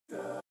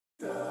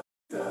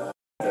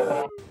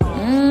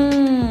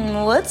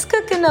what's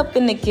cooking up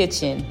in the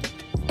kitchen?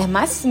 Am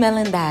I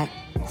smelling that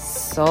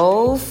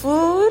soul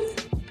food?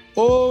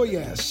 Oh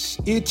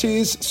yes, it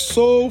is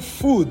soul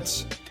food,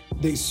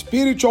 the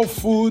spiritual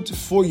food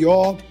for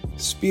your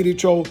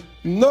spiritual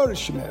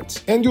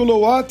nourishment. And you know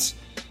what?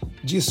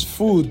 This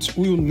food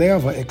will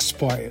never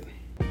expire.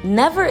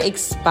 Never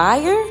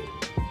expire?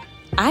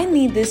 I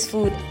need this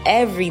food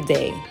every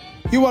day.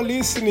 You are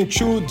listening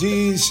to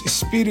this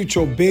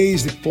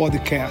spiritual-based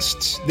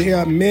podcast. There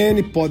are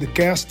many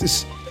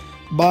podcasts,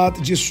 but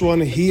this one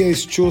here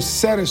is to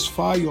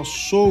satisfy your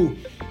soul,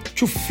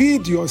 to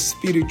feed your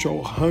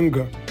spiritual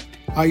hunger.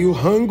 Are you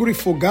hungry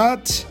for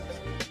God?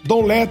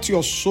 Don't let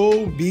your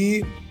soul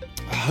be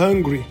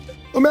hungry.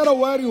 No matter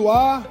where you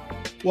are,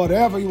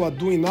 whatever you are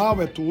doing now,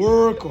 at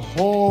work,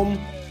 home,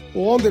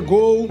 or on the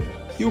go,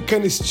 you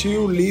can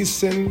still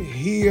listen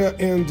here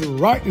and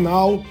right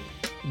now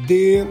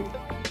the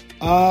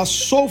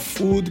Soul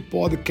Food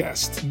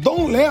podcast.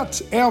 Don't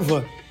let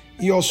ever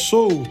your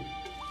soul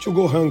to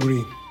go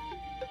hungry.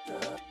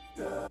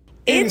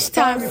 It's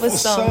time for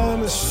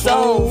some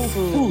soul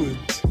food.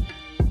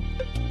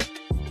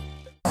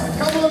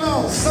 Come on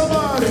now,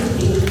 somebody.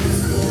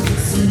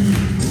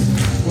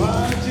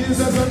 Why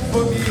Jesus and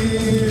for me?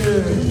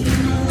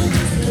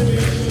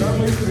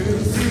 Come on,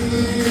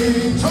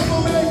 crazy.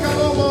 Troublemaker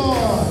no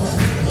more.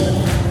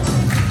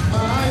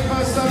 My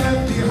past are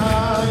left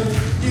behind.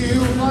 You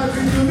life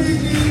in your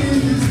beginning.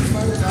 This is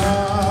my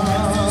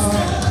time.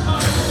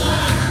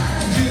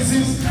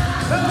 Jesus,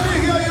 let me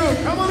hear you.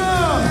 Come on now.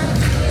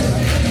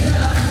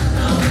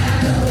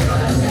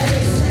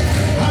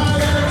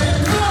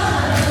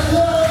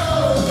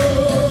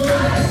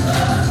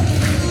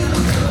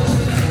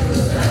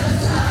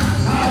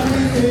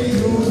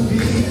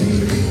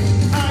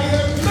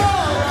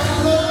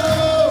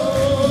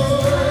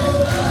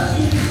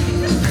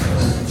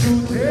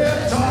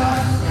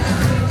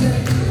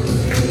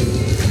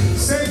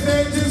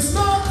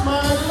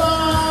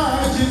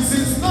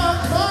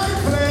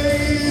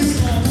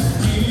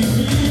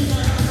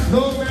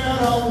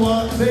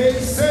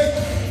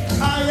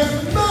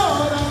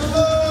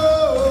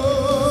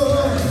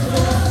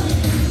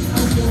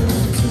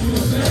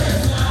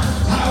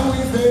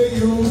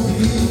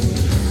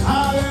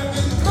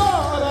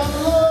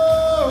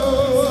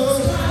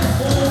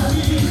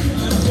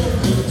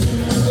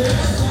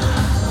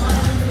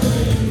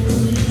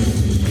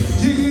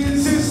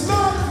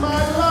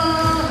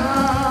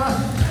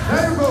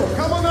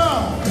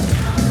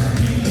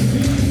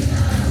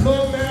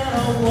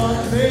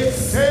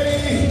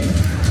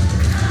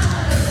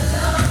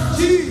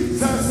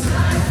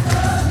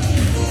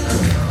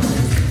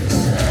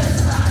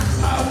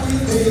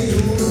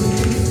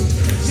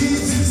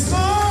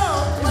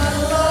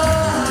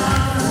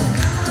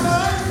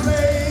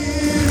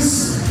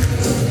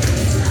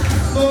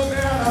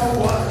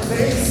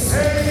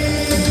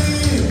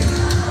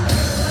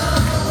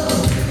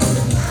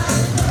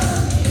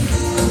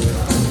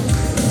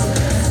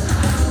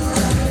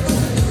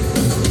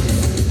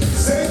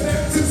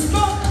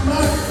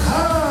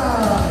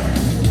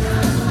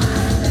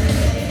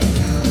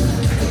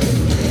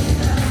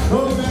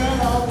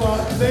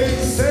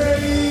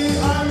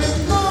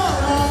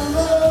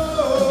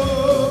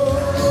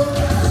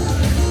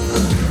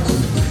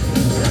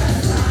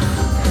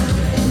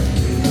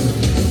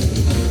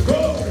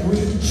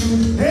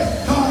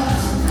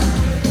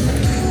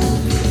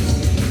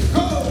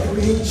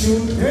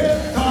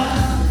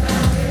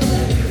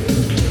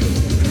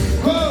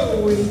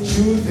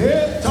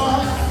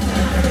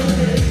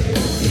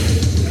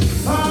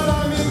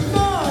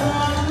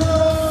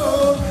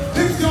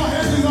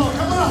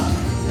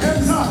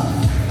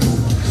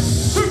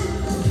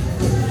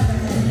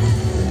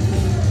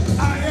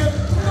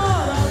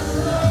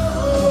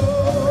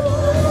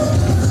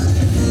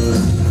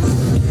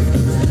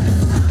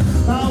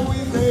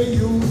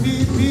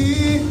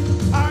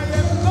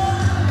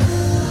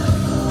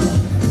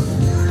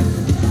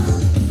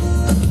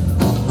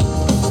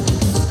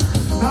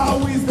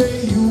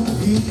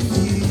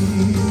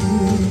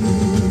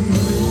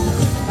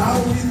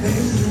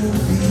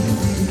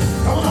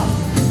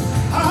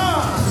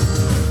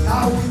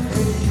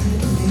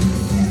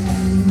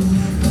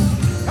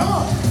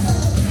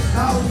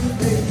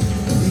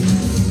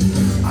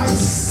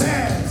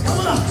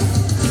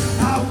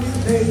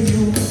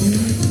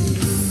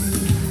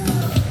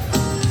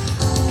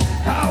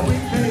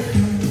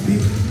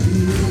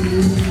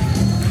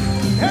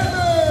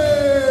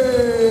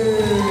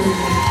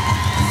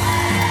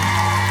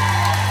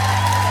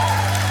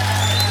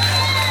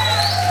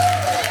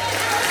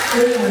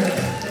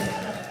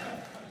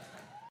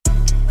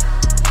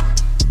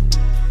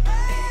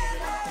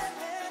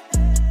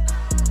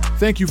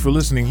 Thank you for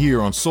listening here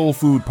on Soul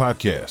Food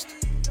Podcast.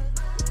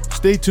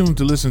 Stay tuned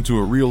to listen to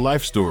a real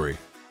life story.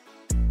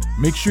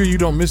 Make sure you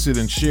don't miss it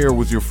and share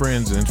with your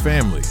friends and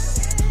family.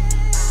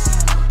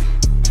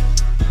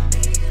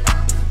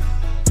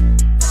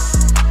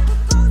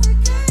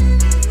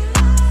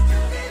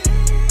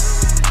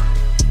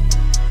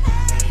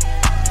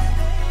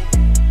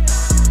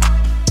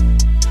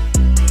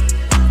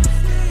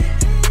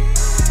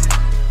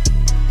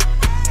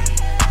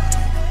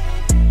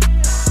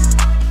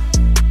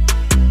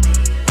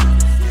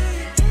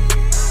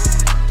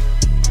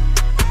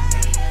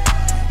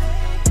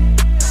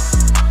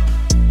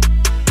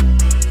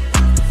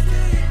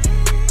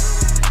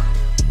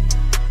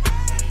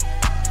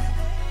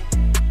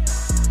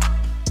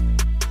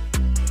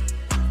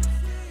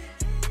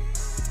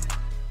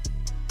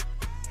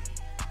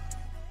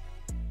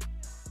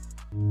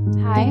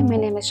 Hi, my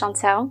name is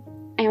Chantel.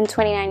 I am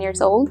 29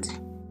 years old.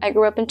 I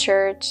grew up in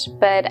church,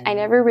 but I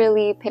never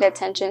really paid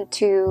attention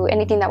to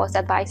anything that was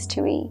advised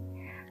to me.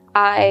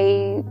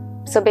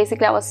 So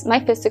basically,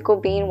 my physical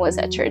being was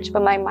at church,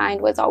 but my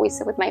mind was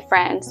always with my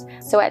friends.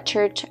 So at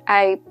church,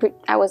 I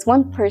was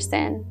one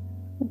person,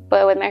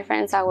 but with my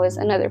friends, I was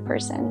another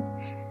person.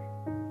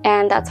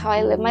 And that's how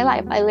I live my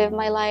life. I live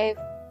my life,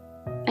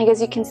 I guess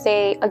you can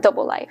say, a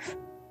double life.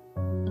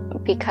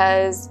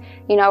 Because,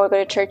 I would go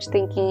to church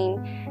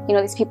thinking,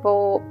 these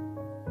people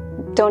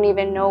don't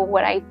even know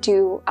what I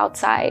do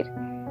outside.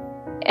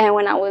 And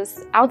when I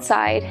was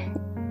outside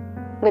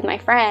with my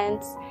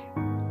friends,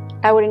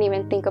 I wouldn't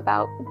even think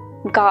about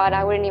God.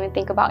 I wouldn't even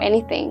think about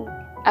anything.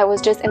 I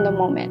was just in the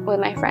moment with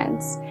my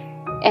friends.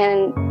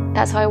 And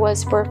that's how I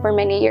was for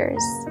many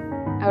years.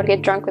 I would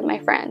get drunk with my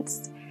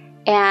friends.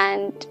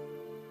 And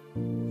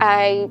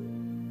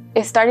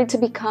it started to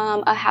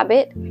become a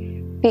habit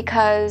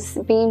because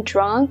being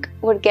drunk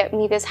would get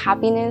me this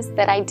happiness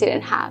that I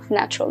didn't have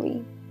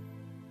naturally.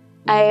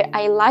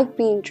 I liked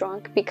being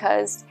drunk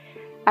because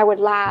I would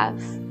laugh.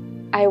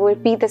 I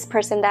would be this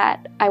person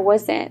that I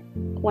wasn't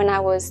when I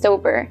was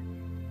sober.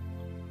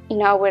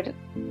 I would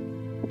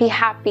be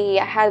happy.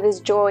 I had this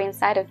joy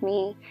inside of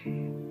me.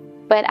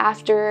 But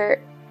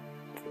after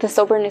the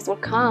soberness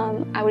would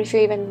come, I would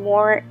feel even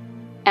more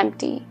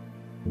empty.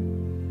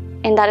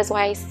 And that is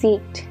why I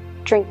sought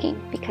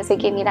drinking, because it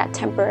gave me that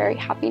temporary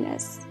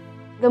happiness.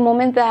 The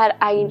moment that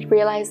I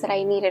realized that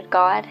I needed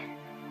God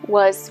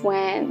was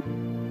when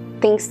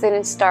things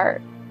didn't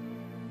start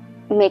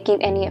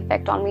making any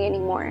effect on me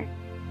anymore.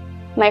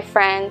 My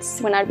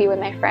friends, when I'd be with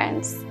my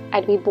friends,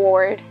 I'd be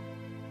bored.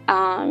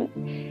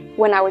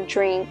 When I would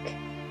drink,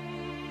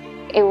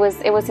 it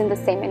wasn't the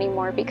same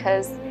anymore,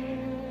 because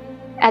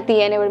at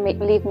the end it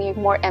would leave me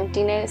more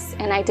emptiness,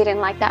 and I didn't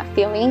like that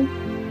feeling.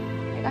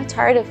 I got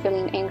tired of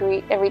feeling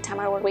angry every time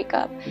I would wake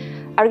up.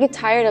 I would get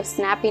tired of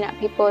snapping at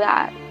people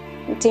that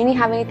didn't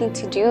have anything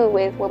to do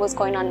with what was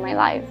going on in my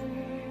life.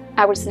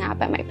 I would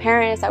snap at my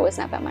parents. I would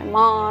snap at my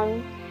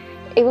mom.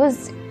 It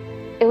was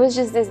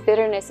just this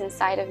bitterness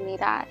inside of me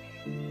that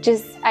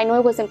I know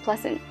it wasn't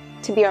pleasant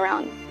to be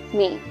around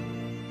me.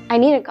 I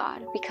needed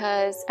God,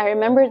 because I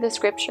remember the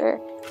scripture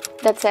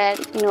that said,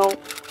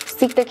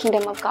 seek the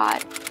kingdom of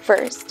God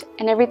first,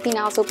 and everything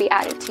else will be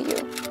added to you.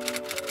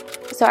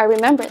 So I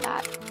remember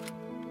that.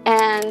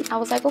 And I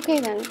was like, okay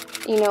then,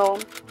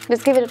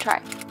 let's give it a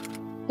try.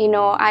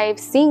 I've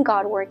seen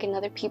God work in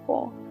other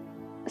people.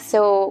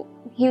 So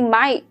He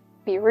might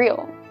be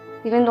real.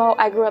 Even though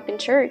I grew up in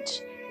church,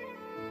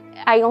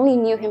 I only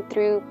knew Him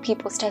through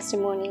people's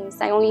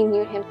testimonies. I only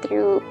knew Him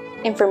through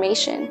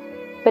information,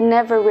 but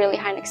never really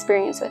had an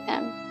experience with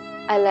Him.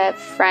 I left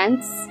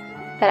friends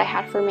that I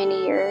had for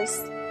many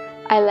years.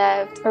 I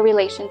left a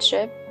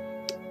relationship.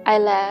 I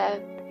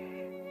left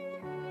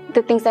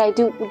the things that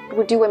I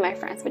would do with my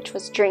friends, which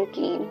was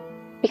drinking,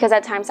 because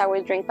at times I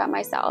would drink by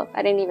myself.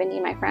 I didn't even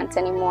need my friends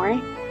anymore.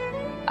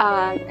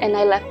 And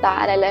I left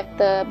that. I left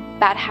the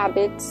bad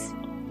habits.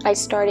 I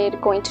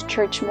started going to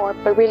church more,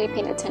 but really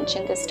paying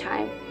attention this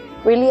time.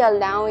 Really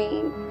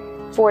allowing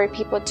for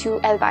people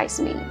to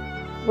advise me.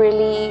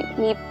 Really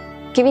me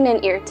giving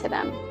an ear to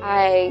them.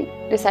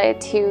 I decided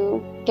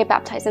to get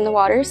baptized in the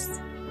waters.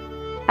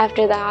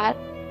 After that,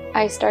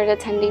 I started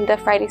attending the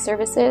Friday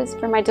services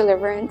for my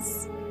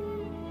deliverance.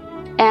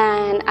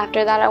 And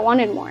after that, I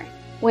wanted more.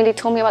 When they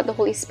told me about the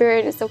Holy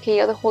Spirit, it's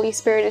okay, the Holy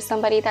Spirit is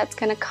somebody that's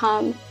going to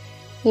come,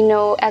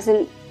 as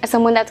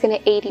someone that's going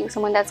to aid you,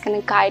 someone that's going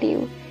to guide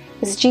you.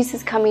 It's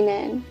Jesus coming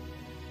in,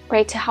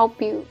 right, to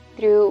help you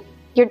through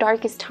your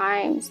darkest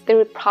times,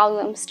 through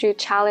problems, through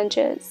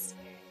challenges.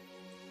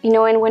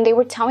 And when they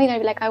would tell me that, I'd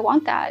be like, I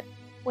want that.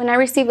 When I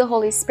received the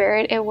Holy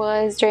Spirit, it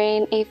was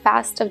during a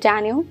fast of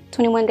Daniel,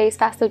 21 days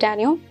fast of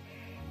Daniel.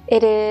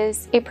 It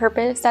is a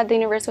purpose that the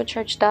Universal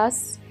Church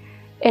does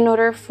in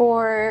order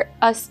for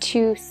us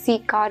to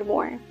seek God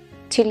more,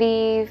 to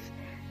leave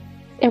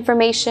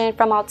information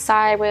from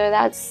outside, whether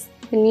that's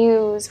the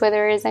news,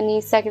 whether it's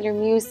any secular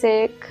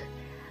music,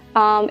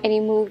 any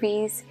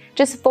movies,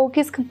 just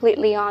focus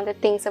completely on the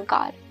things of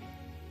God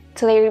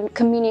so that your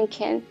communion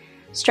can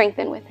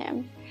strengthen with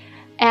Him.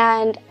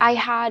 And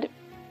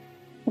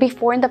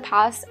before in the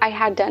past, I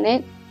had done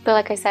it, but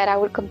like I said, I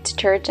would come to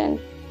church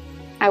and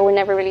I would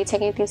never really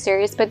take anything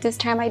serious, but this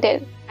time I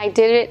did. I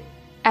did it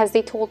as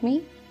they told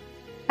me,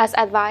 as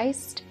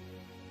advised,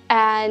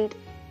 and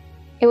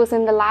it was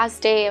in the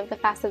last day of the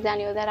fast of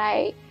Daniel that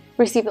I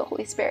received the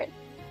Holy Spirit.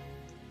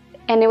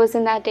 And it was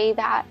in that day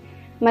that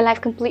my life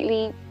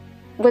completely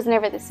was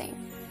never the same.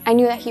 I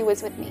knew that He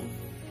was with me.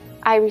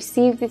 I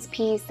received this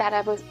peace that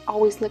I was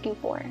always looking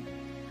for.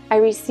 I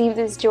received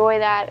this joy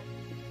that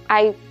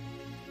I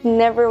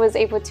never was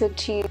able to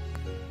achieve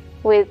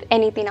with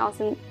anything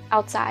else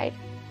outside,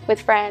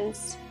 with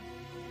friends.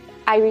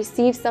 I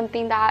received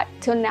something that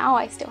till now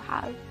I still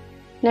have.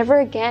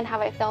 Never again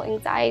have I felt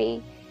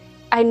anxiety.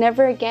 I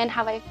never again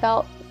have I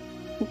felt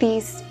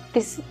these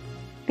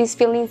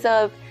feelings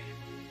of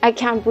I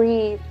can't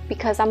breathe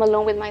because I'm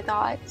alone with my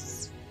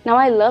thoughts. Now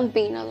I love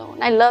being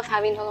alone. I love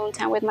having alone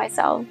time with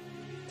myself.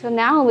 So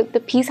now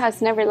the peace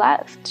has never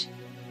left,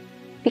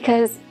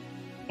 because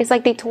it's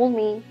like they told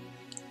me,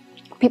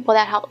 people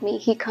that helped me,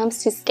 he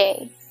comes to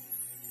stay.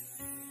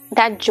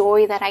 That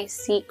joy that I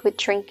seek with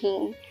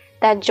drinking,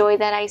 that joy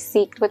that I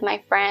seek with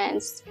my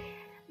friends,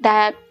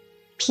 that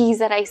peace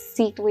that I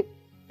seek with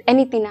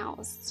anything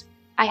else,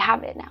 I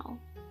have it now.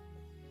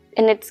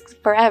 And it's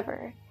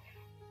forever.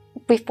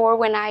 Before,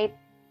 when I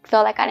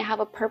felt like I didn't have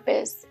a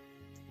purpose,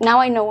 now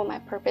I know what my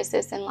purpose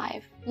is in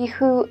life. You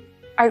who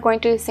are going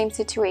through the same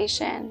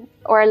situation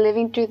or are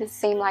living through the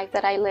same life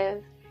that I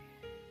live,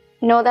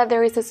 know that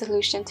there is a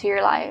solution to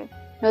your life.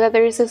 Know that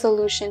there is a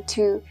solution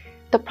to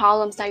the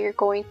problems that you're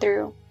going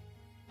through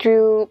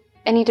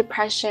any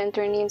depression,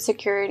 through any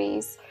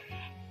insecurities.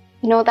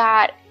 Know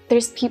that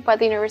there's people at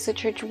the Universal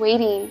Church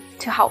waiting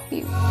to help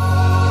you.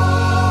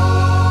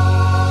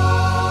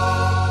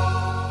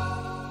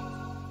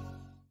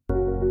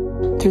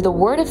 Through the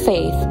Word of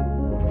Faith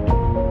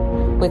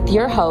with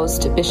your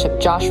host, Bishop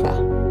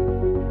Joshua.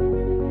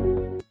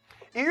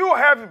 You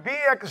have been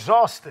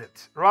exhausted,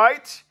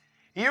 right?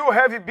 You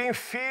have been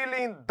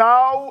feeling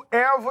down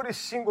every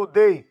single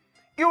day.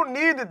 You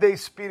need the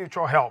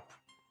spiritual help,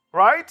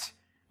 right?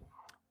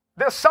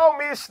 The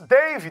psalmist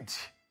David,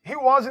 he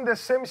was in the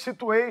same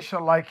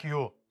situation like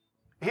you.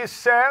 He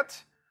said,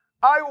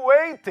 I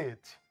waited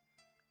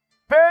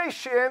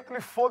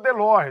patiently for the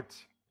Lord,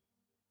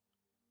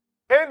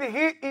 and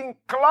he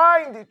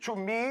inclined to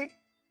me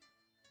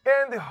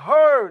and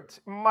heard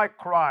my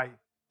cry.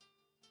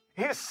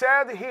 He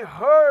said he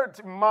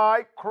heard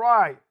my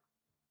cry.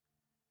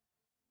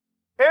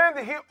 And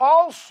he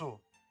also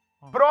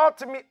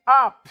brought me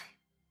up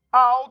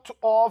out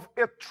of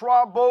a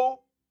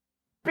trouble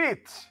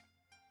pit,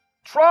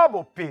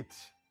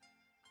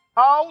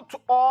 out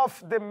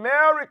of the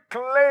merry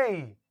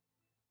clay,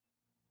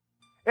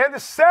 and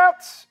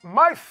set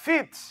my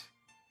feet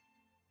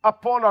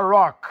upon a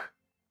rock,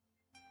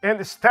 and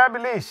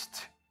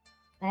established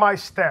my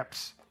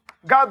steps.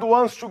 God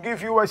wants to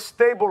give you a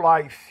stable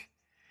life.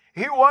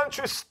 He wants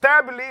to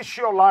establish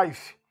your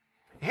life.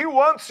 He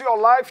wants your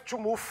life to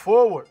move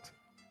forward.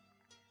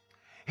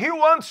 He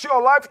wants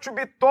your life to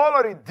be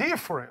totally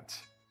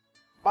different.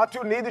 But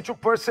you need to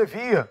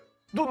persevere.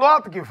 Do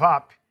not give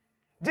up.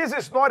 This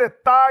is not a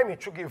time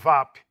to give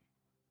up.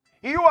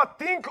 You are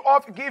thinking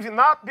of giving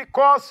up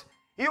because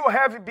you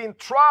have been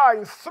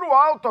trying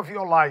throughout of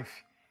your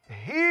life.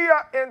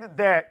 Here and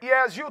there.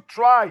 Yes, you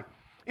try.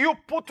 You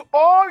put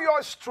all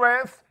your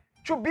strength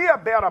to be a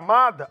better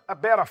mother, a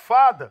better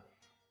father,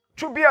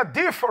 to be a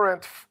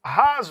different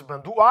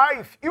husband,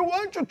 wife. You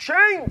want to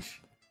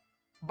change,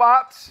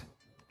 but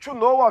to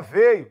no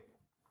avail.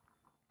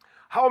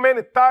 How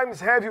many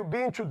times have you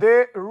been to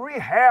the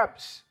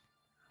rehabs?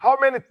 How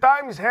many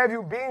times have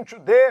you been to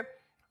the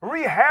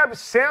rehab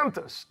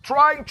centers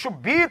trying to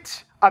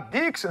beat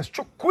addictions,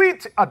 to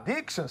quit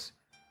addictions?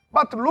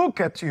 But look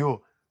at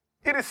you.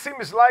 It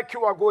seems like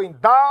you are going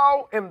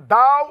down and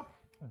down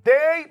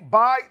day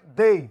by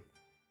day.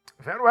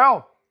 Very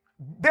well.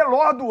 The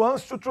Lord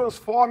wants to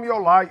transform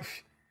your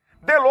life.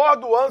 The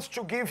Lord wants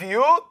to give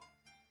you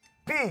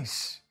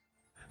peace.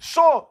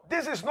 So,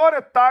 this is not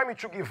a time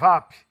to give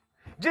up.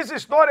 This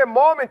is not a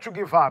moment to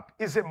give up.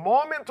 It's a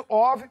moment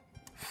of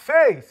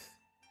faith.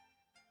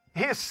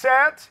 He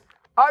said,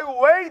 I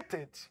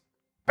waited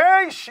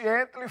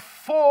patiently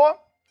for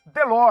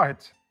the Lord.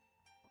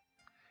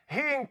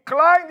 He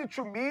inclined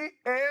to me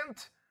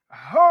and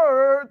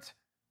heard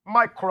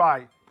my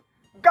cry.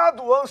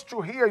 God wants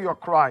to hear your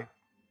cry.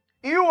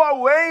 You are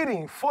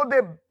waiting for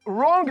the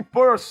wrong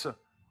person,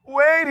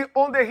 waiting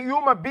on the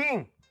human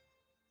being.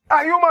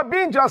 A human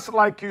being just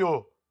like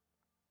you.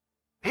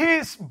 He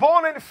is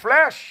bone and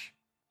flesh.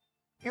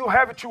 You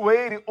have to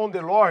wait on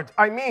the Lord.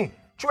 I mean,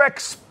 to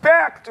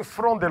expect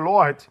from the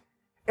Lord.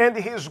 And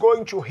He is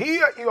going to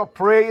hear your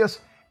prayers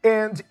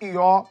and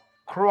your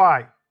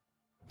cry.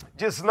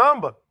 This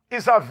number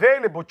is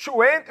available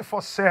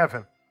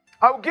 24/7.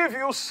 I'll give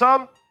you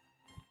some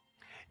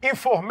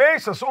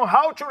information on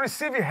how to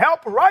receive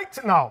help right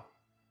now.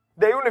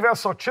 The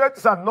Universal Church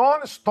is a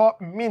non-stop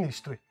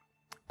ministry.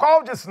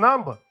 Call this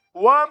number,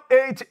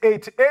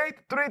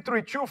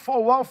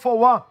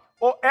 1-888-332-4141,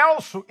 or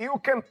else you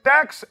can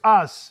text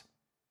us,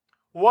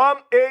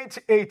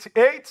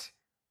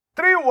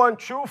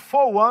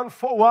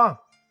 1-888-312-4141.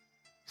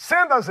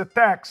 Send us a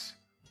text,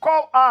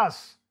 call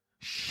us,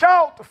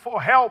 shout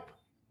for help,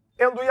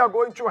 and we are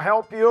going to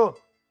help you.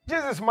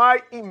 This is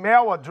my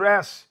email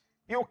address.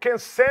 You can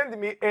send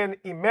me an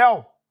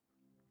email.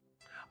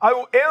 I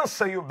will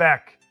answer you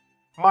back.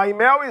 My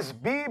email is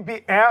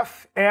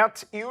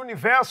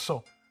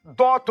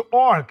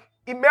bbf@universal.org.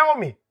 Email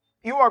me.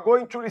 You are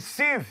going to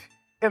receive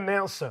an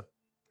answer.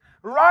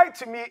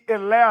 Write me a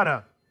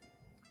letter.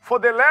 For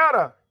the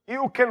letter,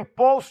 you can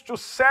post to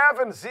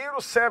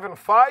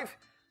 7075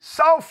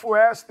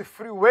 Southwest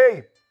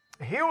Freeway,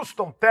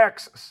 Houston,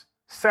 Texas,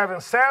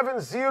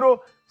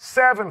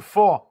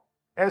 77074.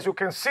 As you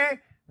can see,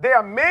 there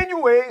are many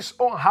ways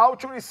on how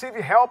to receive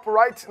help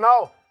right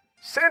now.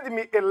 Send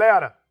me a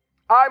letter.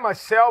 I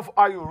myself,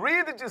 I will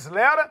read this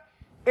letter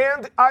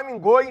and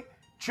I'm going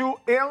to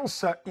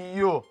answer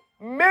you.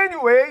 Many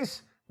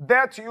ways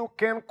that you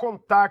can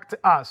contact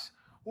us.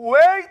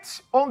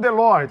 Wait on the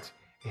Lord.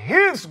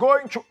 He's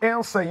going to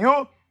answer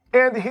you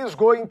and He's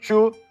going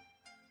to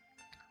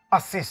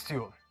assist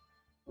you.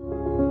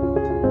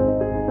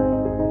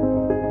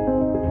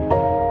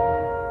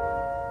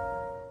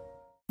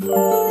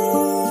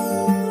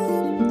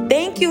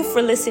 Thank you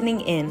for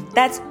listening in.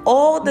 That's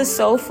all the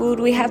soul food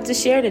we have to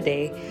share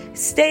today.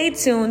 Stay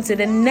tuned to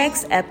the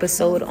next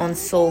episode on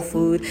soul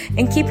food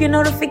and keep your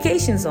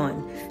notifications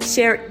on.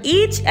 Share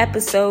each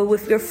episode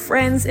with your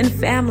friends and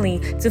family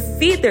to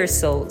feed their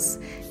souls.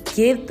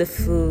 Give the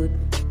food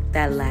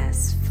that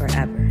lasts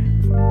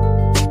forever.